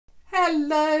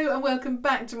Hello and welcome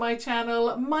back to my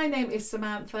channel. My name is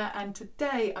Samantha and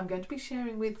today I'm going to be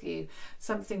sharing with you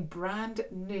something brand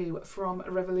new from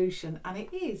Revolution, and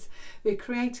it is the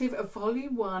Creative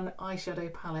Volume 1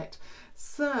 eyeshadow palette.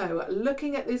 So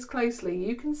looking at this closely,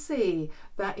 you can see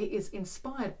that it is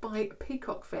inspired by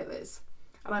peacock feathers.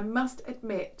 And I must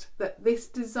admit that this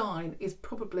design is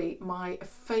probably my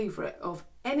favourite of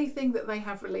anything that they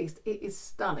have released. It is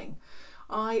stunning.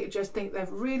 I just think they've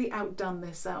really outdone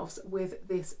themselves with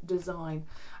this design.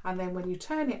 And then when you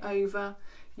turn it over,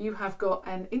 you have got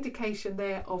an indication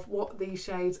there of what these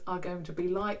shades are going to be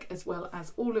like, as well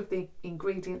as all of the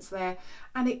ingredients there.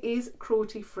 And it is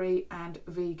cruelty free and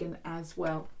vegan as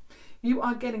well. You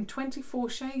are getting 24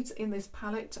 shades in this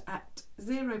palette at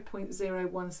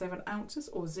 0.017 ounces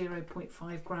or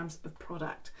 0.5 grams of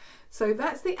product. So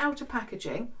that's the outer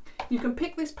packaging. You can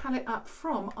pick this palette up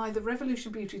from either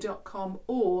revolutionbeauty.com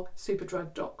or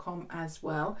superdrug.com as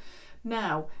well.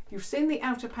 Now, you've seen the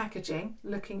outer packaging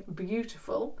looking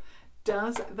beautiful.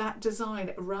 Does that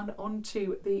design run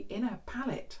onto the inner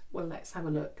palette? Well, let's have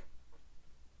a look.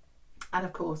 And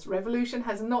of course, Revolution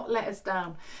has not let us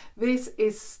down. This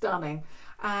is stunning.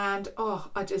 And oh,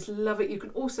 I just love it. You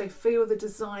can also feel the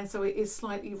design, so it is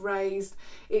slightly raised.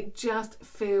 It just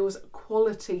feels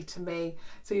quality to me.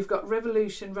 So you've got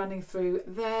Revolution running through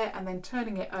there and then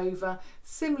turning it over.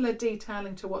 Similar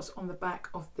detailing to what's on the back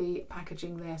of the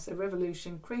packaging there. So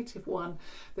Revolution, Creative 1.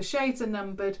 The shades are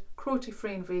numbered, cruelty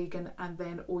free and vegan, and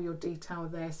then all your detail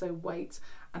there. So weight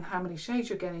and how many shades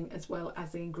you're getting, as well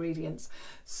as the ingredients.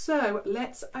 So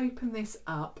let's open this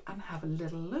up and have a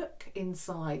little look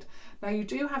inside. Now you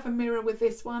do have a mirror with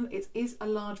this one. It is a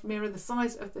large mirror, the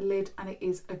size of the lid, and it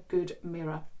is a good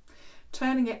mirror.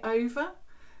 Turning it over,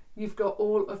 you've got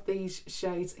all of these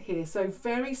shades here. So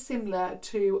very similar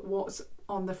to what's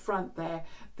on the front there.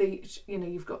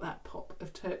 You've got that pop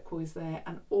of turquoise there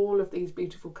and all of these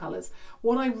beautiful colours.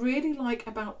 What I really like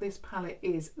about this palette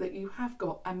is that you have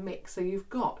got a mix. So you've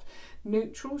got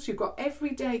neutrals, you've got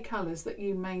everyday colours that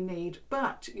you may need,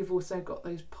 but you've also got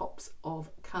those pops of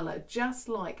colour, just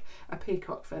like a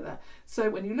peacock feather. So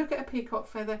when you look at a peacock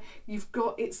feather, you've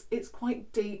got it's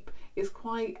quite deep, it's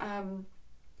quite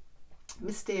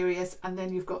mysterious, and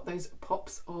then you've got those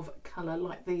pops of colour,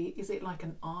 like is it like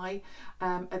an eye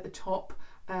at the top,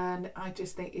 and I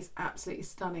just think it's absolutely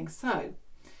stunning. So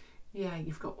yeah,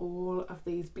 you've got all of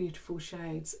these beautiful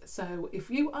shades. So if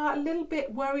you are a little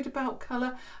bit worried about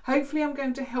colour, hopefully I'm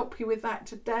going to help you with that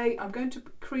today. I'm going to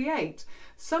create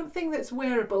something that's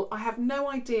wearable. I have no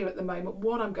idea at the moment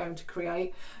what I'm going to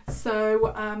create.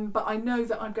 So, but I know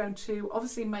that I'm going to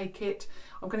obviously make it,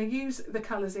 I'm going to use the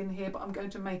colours in here, but I'm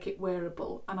going to make it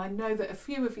wearable. And I know that a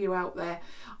few of you out there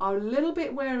are a little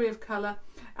bit wary of colour,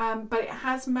 but it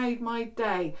has made my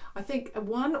day. I think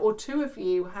one or two of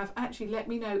you have actually let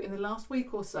me know in the last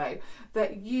week or so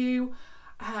that you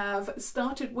have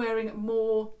started wearing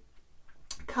more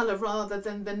colour rather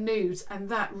than the nudes, and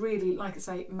that really, like I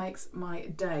say, makes my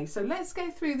day. So let's go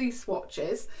through these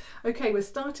swatches. Okay, we're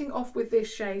starting off with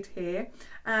this shade here,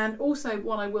 and also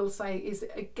what I will say is,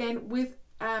 again, with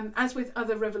as with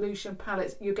other Revolution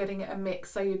palettes, you're getting a mix.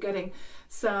 So you're getting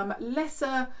some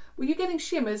lesser, well, you're getting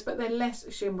shimmers, but they're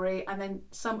less shimmery, and then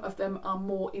some of them are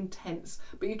more intense,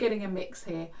 but you're getting a mix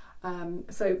here.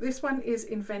 So this one is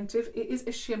Inventive. It is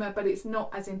a shimmer, but it's not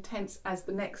as intense as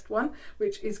the next one,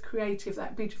 which is Creative,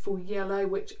 that beautiful yellow,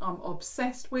 which I'm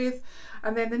obsessed with.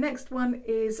 And then the next one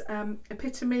is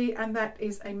Epitome, and that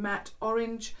is a matte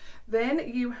orange. Then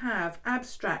you have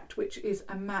Abstract, which is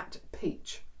a matte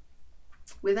peach.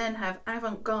 We then have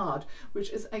Avant-Garde, which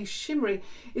is a shimmery,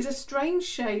 is a strange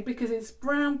shade because it's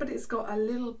brown, but it's got a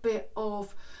little bit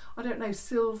of, I don't know,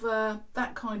 silver,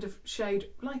 that kind of shade,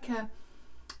 like a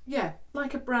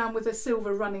brown with a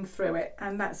silver running through it,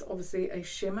 and that's obviously a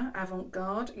shimmer,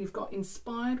 Avant-Garde. You've got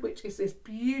Inspired, which is this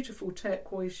beautiful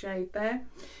turquoise shade there.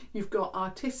 You've got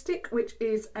Artistic, which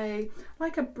is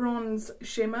like a bronze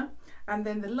shimmer, and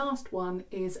then the last one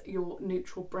is your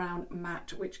neutral brown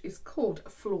matte, which is called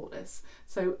Flawless.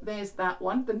 So there's that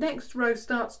one. The next row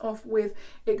starts off with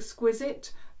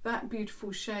Exquisite, that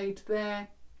beautiful shade there,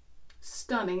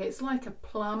 stunning. It's like a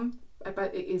plum,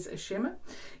 but it is a shimmer.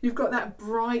 You've got that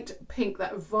bright pink,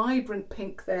 that vibrant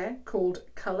pink there, called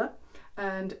Colour,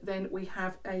 and then we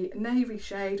have a navy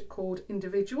shade called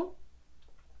Individual.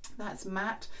 That's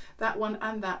matte. That one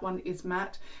and that one is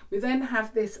matte. We then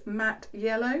have this matte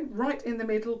yellow right in the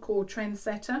middle called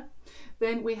Trendsetter.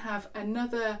 Then we have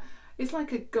another, it's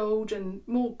like a golden,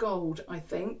 more gold I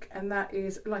think, and that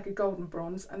is like a golden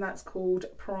bronze, and that's called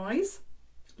Prize.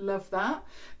 Love that.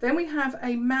 Then we have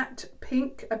a matte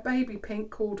pink, a baby pink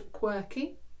called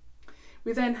Quirky.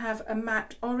 We then have a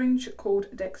matte orange called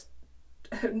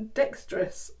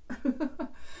Dexterous.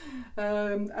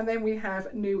 And then we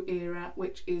have New Era,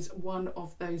 which is one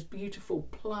of those beautiful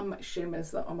plum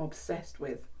shimmers that I'm obsessed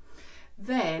with.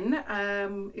 Then,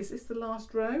 is this the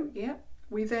last row? Yeah.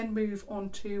 We then move on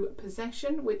to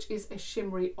Possession, which is a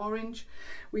shimmery orange.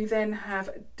 We then have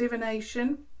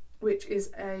Divination, which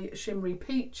is a shimmery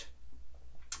peach.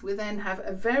 We then have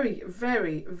a very,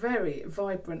 very, very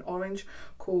vibrant orange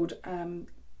called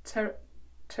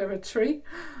Territory.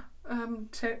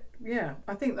 Yeah,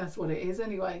 I think that's what it is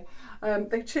anyway.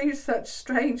 They choose such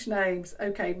strange names.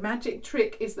 Okay, Magic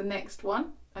Trick is the next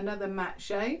one, another matte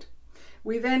shade.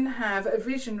 We then have a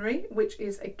Visionary, which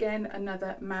is again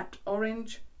another matte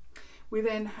orange. We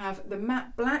then have the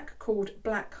matte black called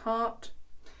Black Heart.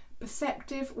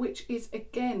 Perceptive, which is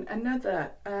again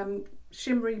another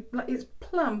shimmery, it's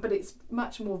plum, but it's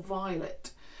much more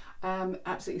violet.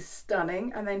 Absolutely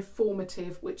stunning. And then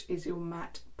Formative, which is your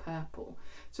matte purple.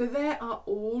 So there are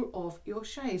all of your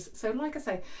shades. So like I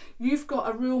say, you've got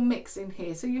a real mix in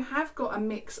here. So you have got a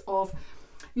mix of,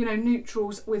 you know,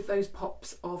 neutrals with those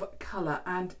pops of colour,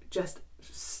 and just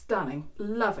stunning.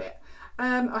 Love it.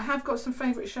 I have got some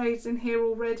favourite shades in here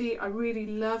already. I really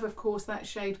love, of course, that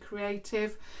shade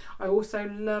Creative. I also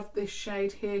love this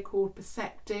shade here called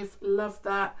Perceptive. Love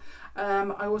that.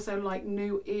 I also like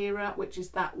New Era, which is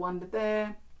that one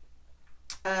there.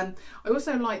 I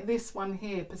also like this one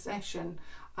here, Possession.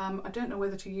 I don't know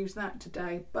whether to use that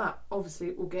today, but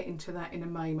obviously we'll get into that in a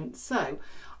moment. So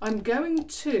I'm going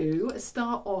to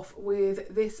start off with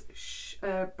this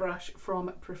brush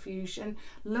from Profusion.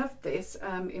 Loved this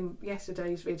in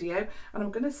yesterday's video, and I'm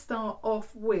going to start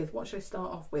off with, what should I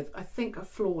start off with? I think a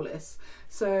Flawless.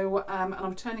 So and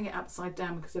I'm turning it upside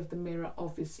down because of the mirror,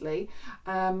 obviously.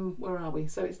 Where are we?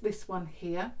 So it's this one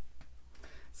here.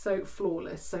 So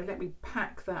Flawless. So let me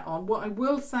pack that on. What I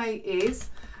will say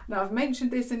is, now I've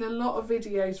mentioned this in a lot of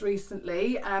videos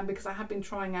recently because I have been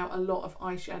trying out a lot of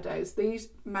eyeshadows. These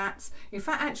mattes, in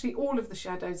fact actually all of the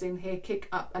shadows in here kick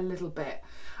up a little bit.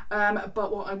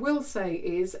 But what I will say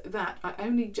is that I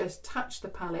only just touched the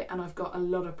palette and I've got a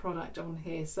lot of product on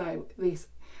here. So this,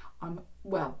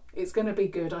 well, it's going to be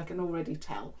good, I can already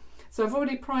tell. So I've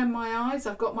already primed my eyes,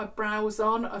 I've got my brows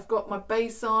on, I've got my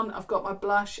base on, I've got my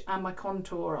blush and my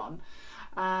contour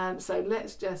on. So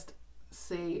let's just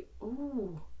see.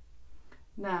 Ooh.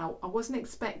 Now, I wasn't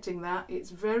expecting that. It's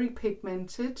very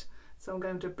pigmented, so I'm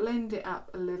going to blend it up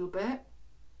a little bit.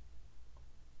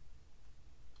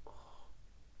 Oh,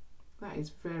 that is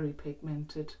very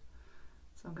pigmented.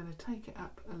 So I'm going to take it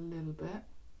up a little bit.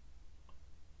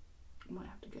 I might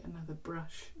have to get another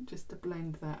brush just to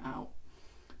blend that out.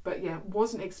 But yeah,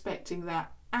 wasn't expecting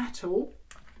that at all.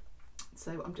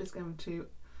 So I'm just going to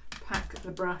pack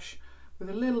the brush with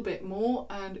a little bit more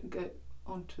and go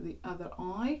onto the other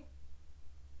eye.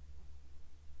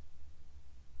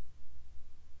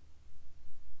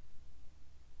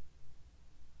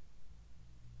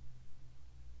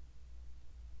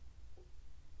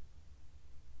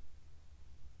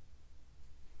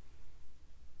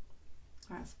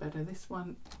 That's better. This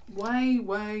one,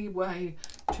 way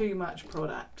too much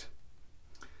product.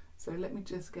 So let me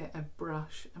just get a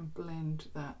brush and blend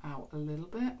that out a little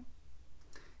bit.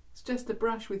 It's just a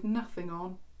brush with nothing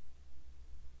on.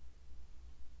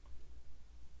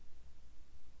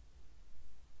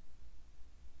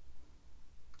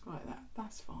 Like that,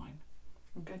 that's fine.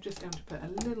 I'm just going to put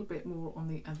a little bit more on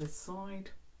the other side.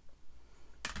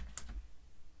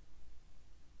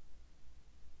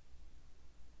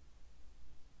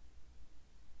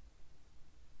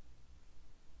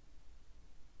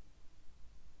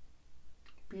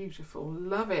 Beautiful,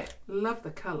 love it, love the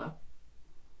colour.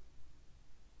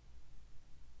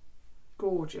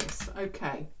 Gorgeous.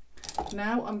 Okay,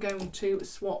 now I'm going to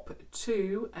swap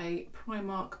to a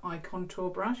Primark eye contour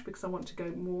brush because I want to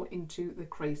go more into the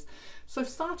crease. So I've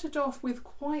started off with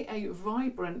quite a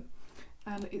vibrant,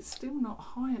 and it's still not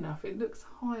high enough. It looks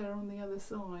higher on the other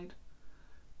side.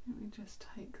 Let me just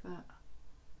take that.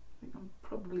 I think I've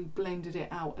probably blended it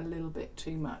out a little bit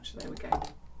too much. There we go.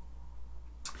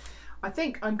 I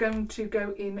think I'm going to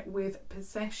go in with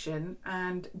Possession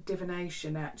and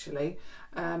Divination actually.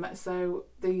 So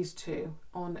these two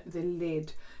on the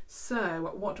lid.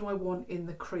 So what do I want in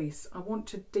the crease? I want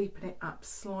to deepen it up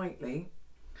slightly.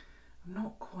 I'm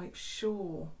not quite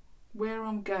sure where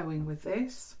I'm going with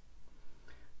this.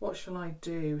 What shall I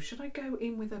do? Should I go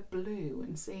in with a blue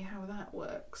and see how that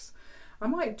works? I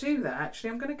might do that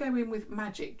actually. I'm going to go in with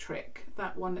Magic Trick,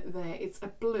 that one there. It's a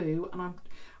blue, and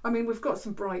I mean we've got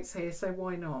some brights here, so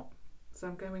why not? So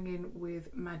I'm going in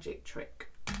with Magic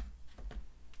Trick.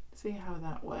 See how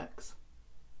that works.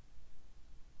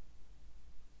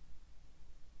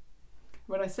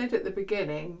 when I said at the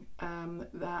beginning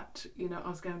that, you know, I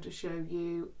was going to show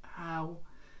you how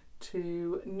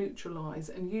to neutralise,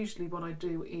 and usually what I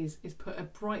do is put a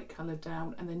bright colour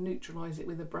down and then neutralise it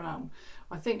with a brown.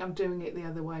 I think I'm doing it the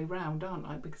other way round, aren't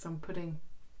I? Because I've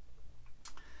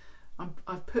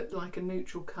put like a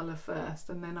neutral colour first,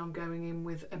 and then I'm going in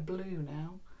with a blue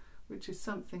now, which is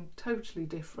something totally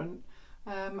different.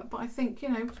 But I think, you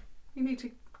know, you need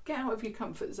to get out of your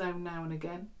comfort zone now and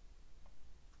again.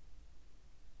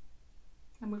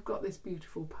 And we've got this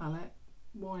beautiful palette,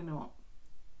 why not?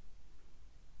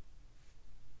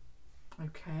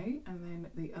 Okay, and then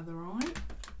the other eye.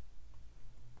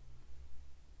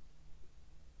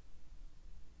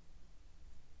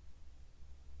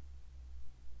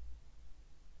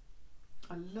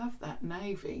 I love that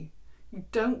navy. You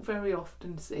don't very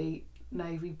often see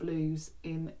navy blues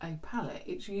in a palette.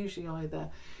 It's usually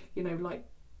either, you know, like,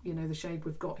 you know, the shade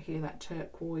we've got here, that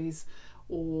turquoise,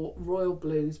 or royal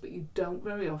blues, but you don't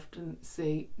very often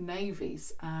see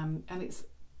navies, and it's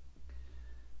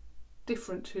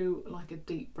different to like a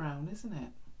deep brown, isn't it?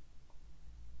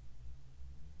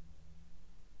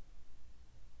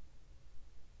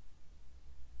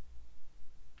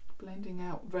 Blending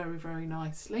out very, very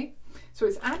nicely. So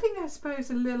it's adding, I suppose,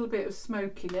 a little bit of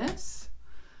smokiness,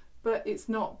 but it's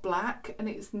not black and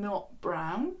it's not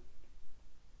brown.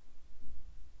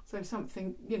 So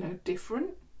something, you know,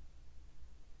 different.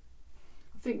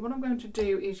 I think what I'm going to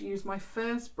do is use my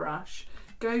first brush,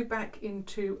 go back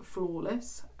into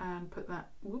Flawless and put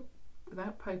that, whoop,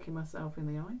 without poking myself in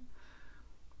the eye.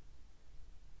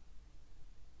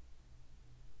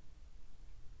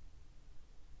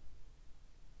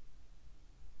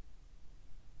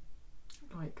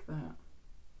 Like that.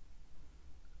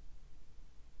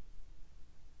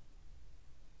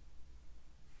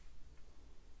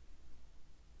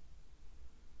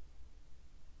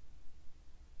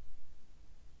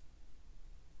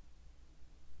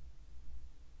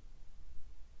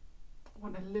 I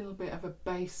want a little bit of a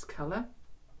base colour,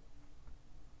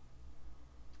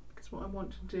 because what I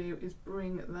want to do is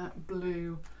bring that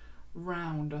blue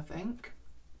round, I think.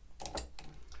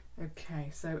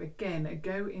 Okay, so again, I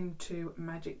go into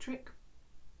Magic Trick.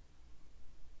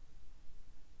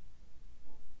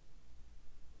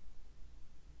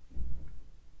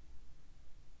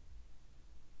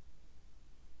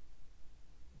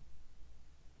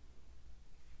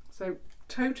 So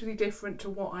totally different to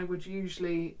what I would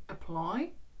usually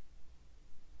apply.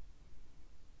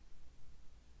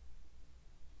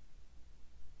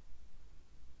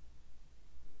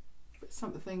 But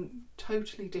something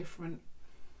totally different.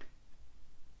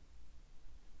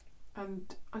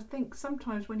 And I think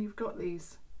sometimes when you've got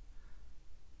these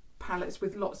palettes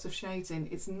with lots of shades in,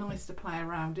 it's nice to play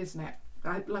around, isn't it?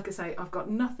 Like I say, I've got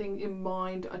nothing in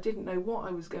mind. I didn't know what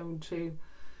I was going to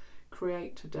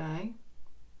create today.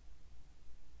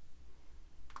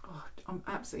 Oh, I'm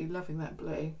absolutely loving that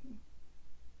blue.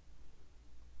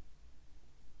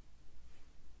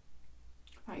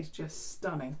 That is just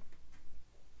stunning.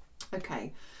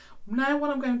 Okay, now what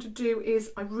I'm going to do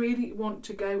is I really want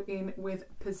to go in with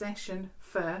Possession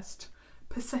first.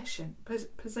 Possession.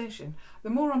 The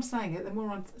more I'm saying it, the more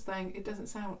I'm saying it doesn't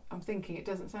sound, I'm thinking it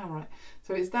doesn't sound right.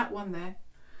 So it's that one there.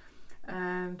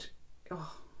 And,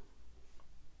 oh,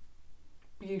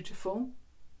 beautiful.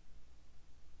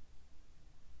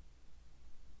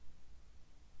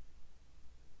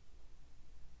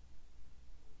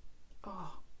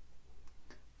 Oh,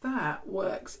 that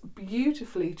works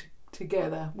beautifully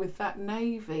together with that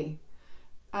navy.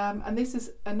 And this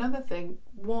is another thing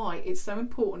why it's so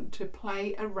important to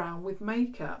play around with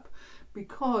makeup,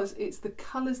 because it's the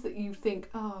colours that you think,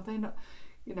 oh, they're not,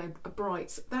 you know,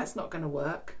 brights, that's not going to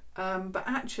work. But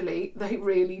actually they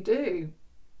really do.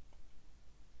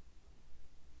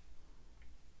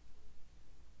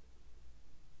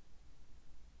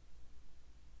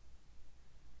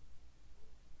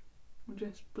 I'm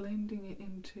just blending it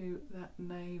into that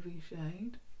navy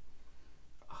shade.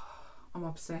 Oh, I'm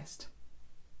obsessed.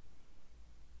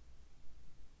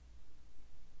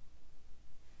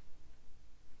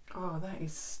 Oh, that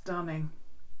is stunning.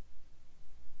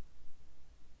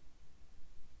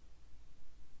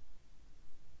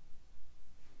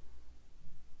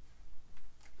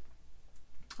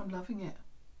 I'm loving it.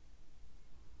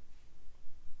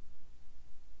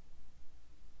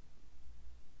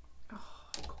 Oh,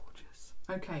 gorgeous.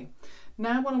 Okay,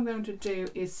 now what I'm going to do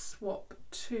is swap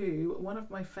to one of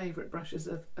my favourite brushes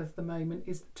of the moment,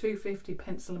 is the 250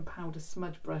 Pencil and Powder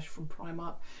Smudge Brush from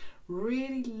Primark.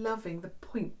 Really loving the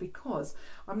point, because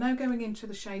I'm now going into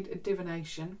the shade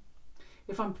Divination.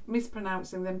 If I'm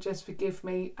mispronouncing them, just forgive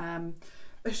me.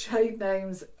 The shade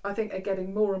names I think are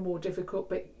getting more and more difficult,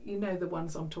 but you know the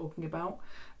ones I'm talking about.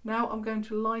 Now I'm going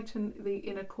to lighten the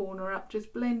inner corner up,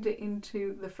 just blend it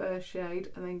into the first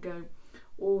shade and then go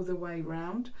all the way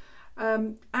round.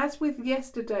 As with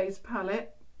yesterday's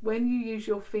palette, when you use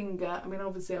your finger, I mean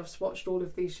obviously I've swatched all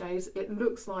of these shades, it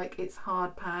looks like it's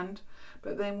hard panned,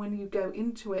 but then when you go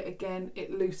into it again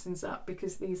it loosens up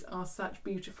because these are such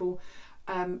beautiful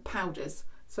powders.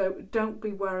 So don't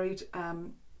be worried,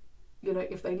 you know,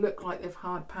 if they look like they've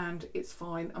hard panned, it's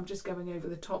fine. I'm just going over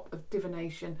the top of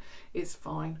divination, it's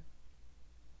fine.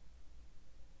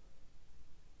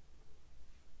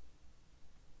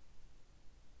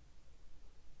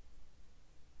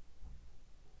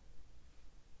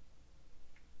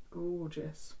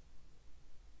 Gorgeous.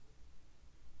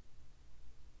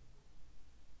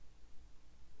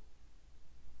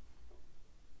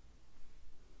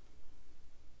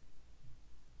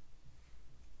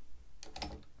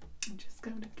 I'm just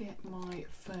going to get my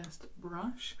first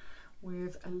brush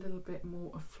with a little bit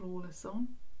more of Flawless on.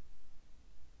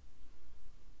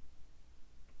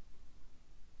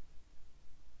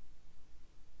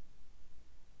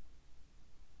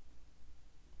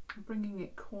 I'm bringing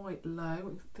it quite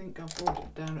low. I think I've brought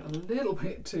it down a little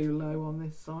bit too low on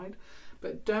this side,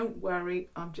 but don't worry,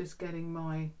 I'm just getting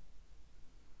my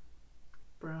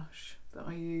brush that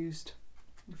I used.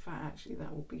 In fact, actually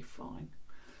that will be fine.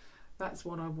 That's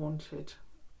what I wanted.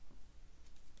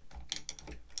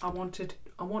 I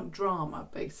want drama,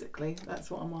 basically.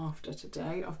 That's what I'm after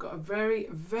today. I've got a very,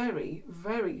 very,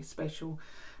 very special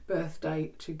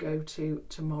birthday to go to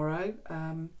tomorrow.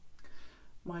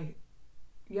 My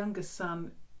youngest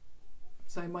son,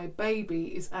 so my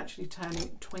baby, is actually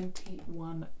turning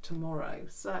 21 tomorrow.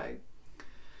 So,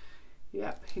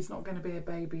 yep, he's not going to be a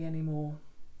baby anymore.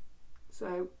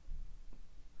 So,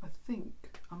 I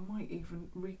think I might even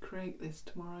recreate this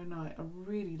tomorrow night. I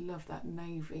really love that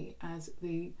navy as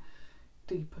the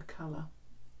deeper colour.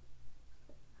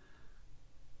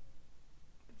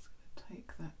 Just going to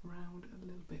take that round a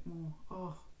little bit more.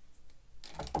 Oh,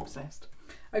 obsessed.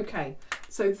 Okay,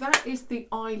 so that is the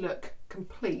eye look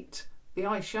complete, the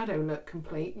eyeshadow look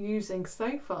complete, using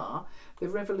so far the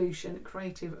Revolution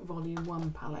Creative Volume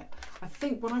 1 palette. I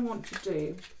think what I want to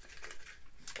do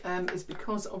is,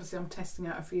 because obviously I'm testing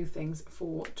out a few things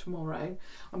for tomorrow,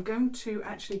 I'm going to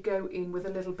actually go in with a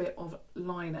little bit of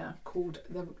liner called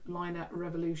the Liner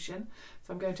Revolution.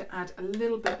 So I'm going to add a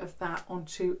little bit of that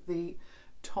onto the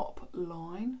top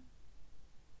line.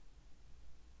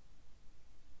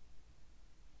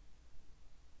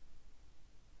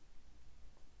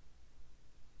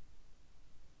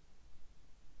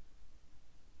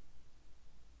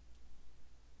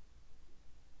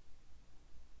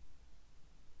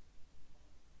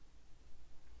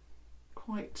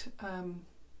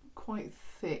 Quite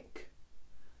thick.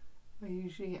 I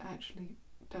usually actually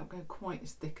don't go quite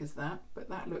as thick as that, but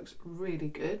that looks really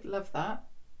good. Love that.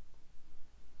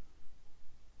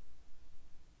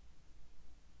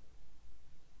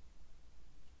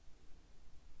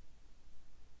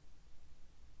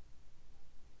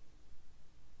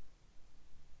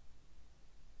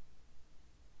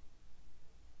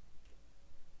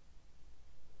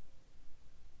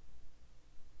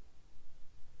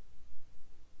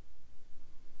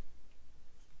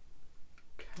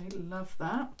 Love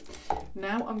that.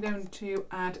 Now I'm going to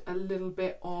add a little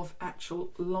bit of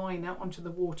actual liner onto the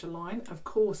waterline. Of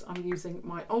course, I'm using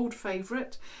my old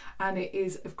favourite, and it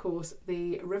is, of course,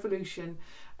 the Revolution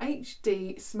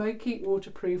HD Smoky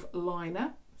Waterproof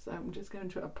Liner. So I'm just going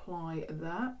to apply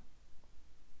that.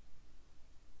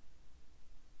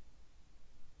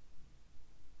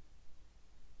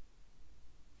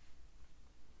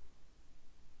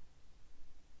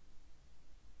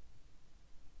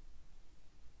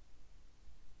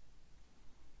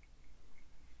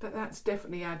 But that's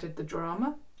definitely added the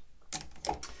drama.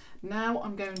 Now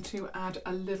I'm going to add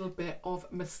a little bit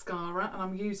of mascara, and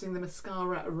I'm using the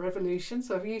Mascara Revolution.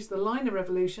 So I've used the Liner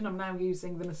Revolution, I'm now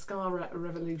using the Mascara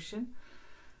Revolution.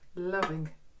 Loving,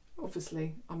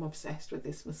 obviously I'm obsessed with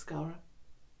this mascara.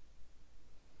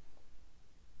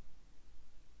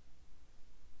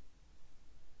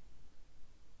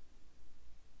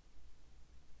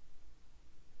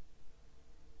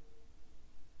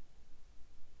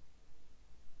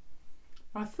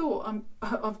 I thought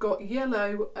I've got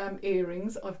yellow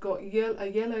earrings, I've got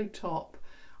a yellow top.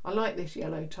 I like this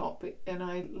yellow top, and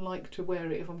I like to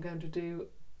wear it if I'm going to do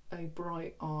a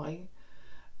bright eye.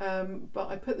 But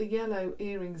I put the yellow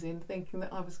earrings in thinking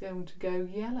that I was going to go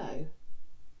yellow.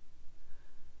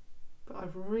 But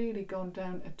I've really gone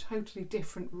down a totally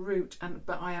different route,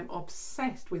 but I am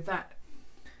obsessed with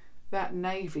that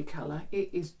navy colour. It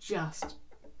is just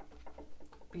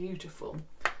beautiful.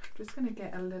 I'm just going to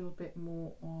get a little bit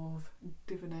more of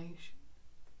divination.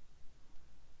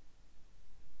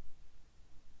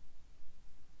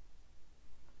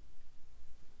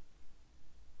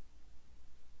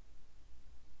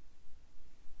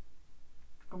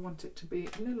 I want it to be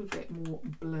a little bit more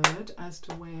blurred as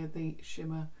to where the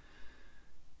shimmer,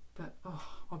 but oh,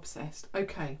 obsessed.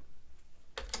 Okay,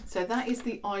 so that is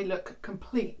the eye look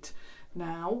complete.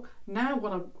 Now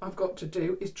what I've got to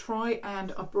do is try,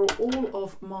 and I brought all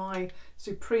of my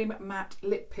Supreme Matte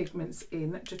Lip Pigments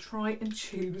in to try and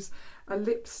choose a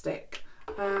lipstick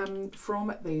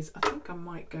from these. I think I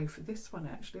might go for this one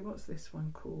actually. What's this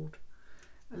one called?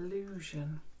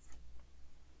 Illusion.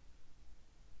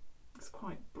 It's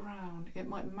quite brown. It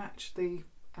might match the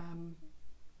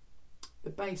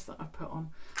base that I put on.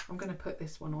 I'm going to put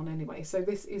this one on anyway. So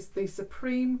this is the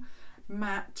Supreme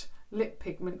Matte Lip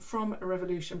Pigment from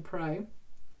Revolution Pro,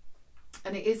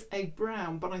 and it is a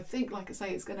brown, but I think, like I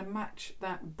say, it's going to match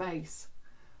that base.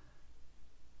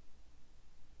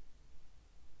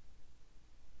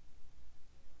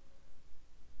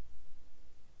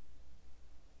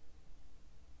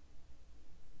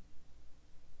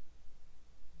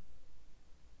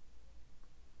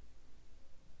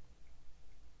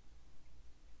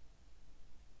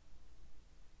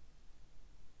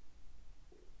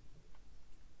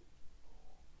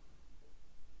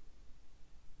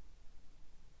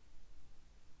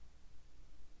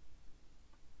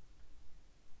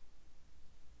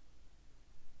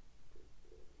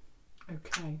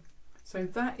 Okay, so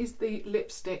that is the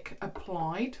lipstick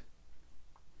applied.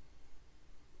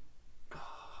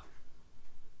 Oh,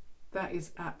 that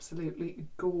is absolutely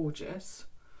gorgeous.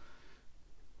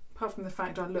 Apart from the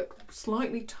fact I look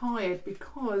slightly tired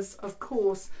because, of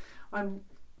course, I'm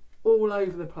all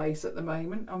over the place at the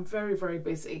moment. I'm very, very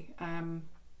busy.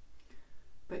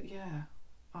 But yeah,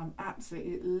 I'm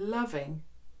absolutely loving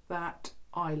that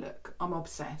eye look. I'm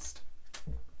obsessed.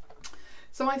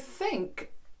 So I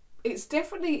think it's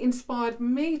definitely inspired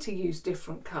me to use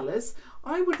different colours.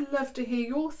 I would love to hear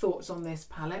your thoughts on this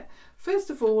palette. First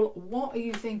of all, what are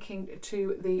you thinking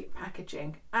to the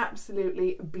packaging?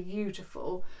 Absolutely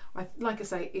beautiful. Like I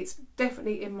say, it's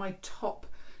definitely in my top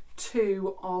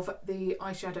 2 of the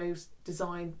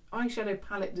eyeshadow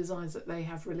palette designs that they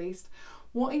have released.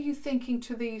 What are you thinking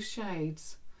to these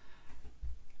shades?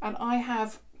 And I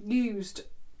have used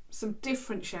some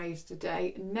different shades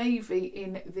today. Navy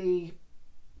in the,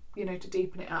 you know, to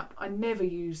deepen it up. I never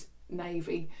use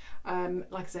navy.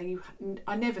 Like I say,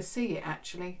 I never see it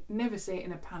actually. Never see it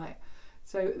in a palette.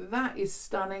 So that is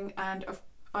stunning. And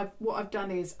what I've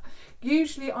done is,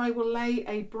 usually I will lay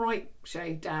a bright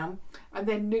shade down and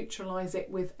then neutralise it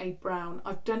with a brown.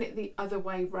 I've done it the other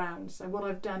way round. So what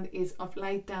I've done is I've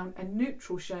laid down a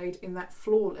neutral shade in that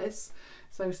Flawless.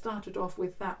 So started off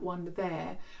with that one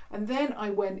there. And then I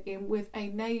went in with a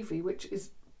navy, which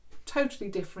is totally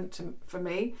different for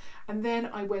me, and then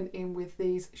I went in with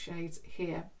these shades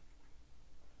here,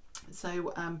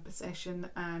 so Possession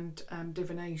and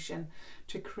Divination,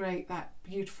 to create that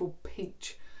beautiful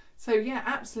peach. So yeah,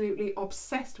 absolutely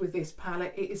obsessed with this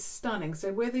palette. It is stunning.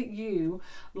 So whether you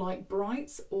like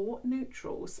brights or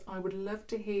neutrals, I would love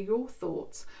to hear your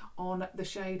thoughts on the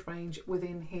shade range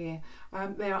within here.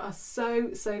 There are so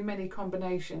many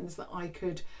combinations that I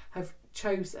could have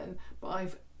chosen,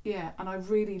 but and I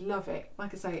really love it.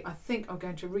 Like I say, I think I'm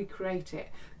going to recreate it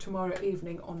tomorrow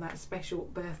evening on that special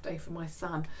birthday for my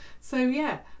son. So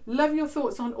yeah, love your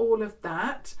thoughts on all of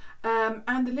that.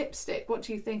 And the lipstick, what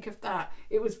do you think of that?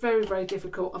 It was very, very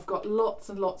difficult. I've got lots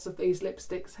and lots of these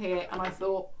lipsticks here, and I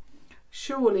thought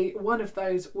surely one of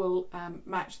those will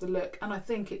match the look, and I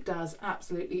think it does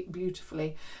absolutely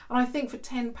beautifully. And I think for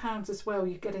 £10 as well,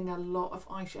 you're getting a lot of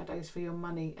eyeshadows for your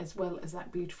money, as well as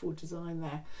that beautiful design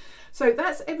there. So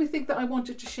that's everything that I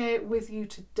wanted to share with you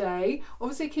today.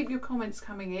 Obviously keep your comments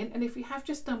coming in, and if you have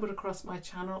just stumbled across my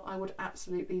channel, I would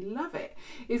absolutely love it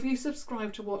if you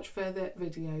subscribe to watch further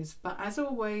videos. But as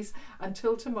always,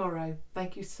 until tomorrow,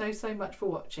 thank you so much for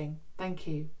watching. Thank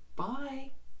you.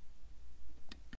 Bye.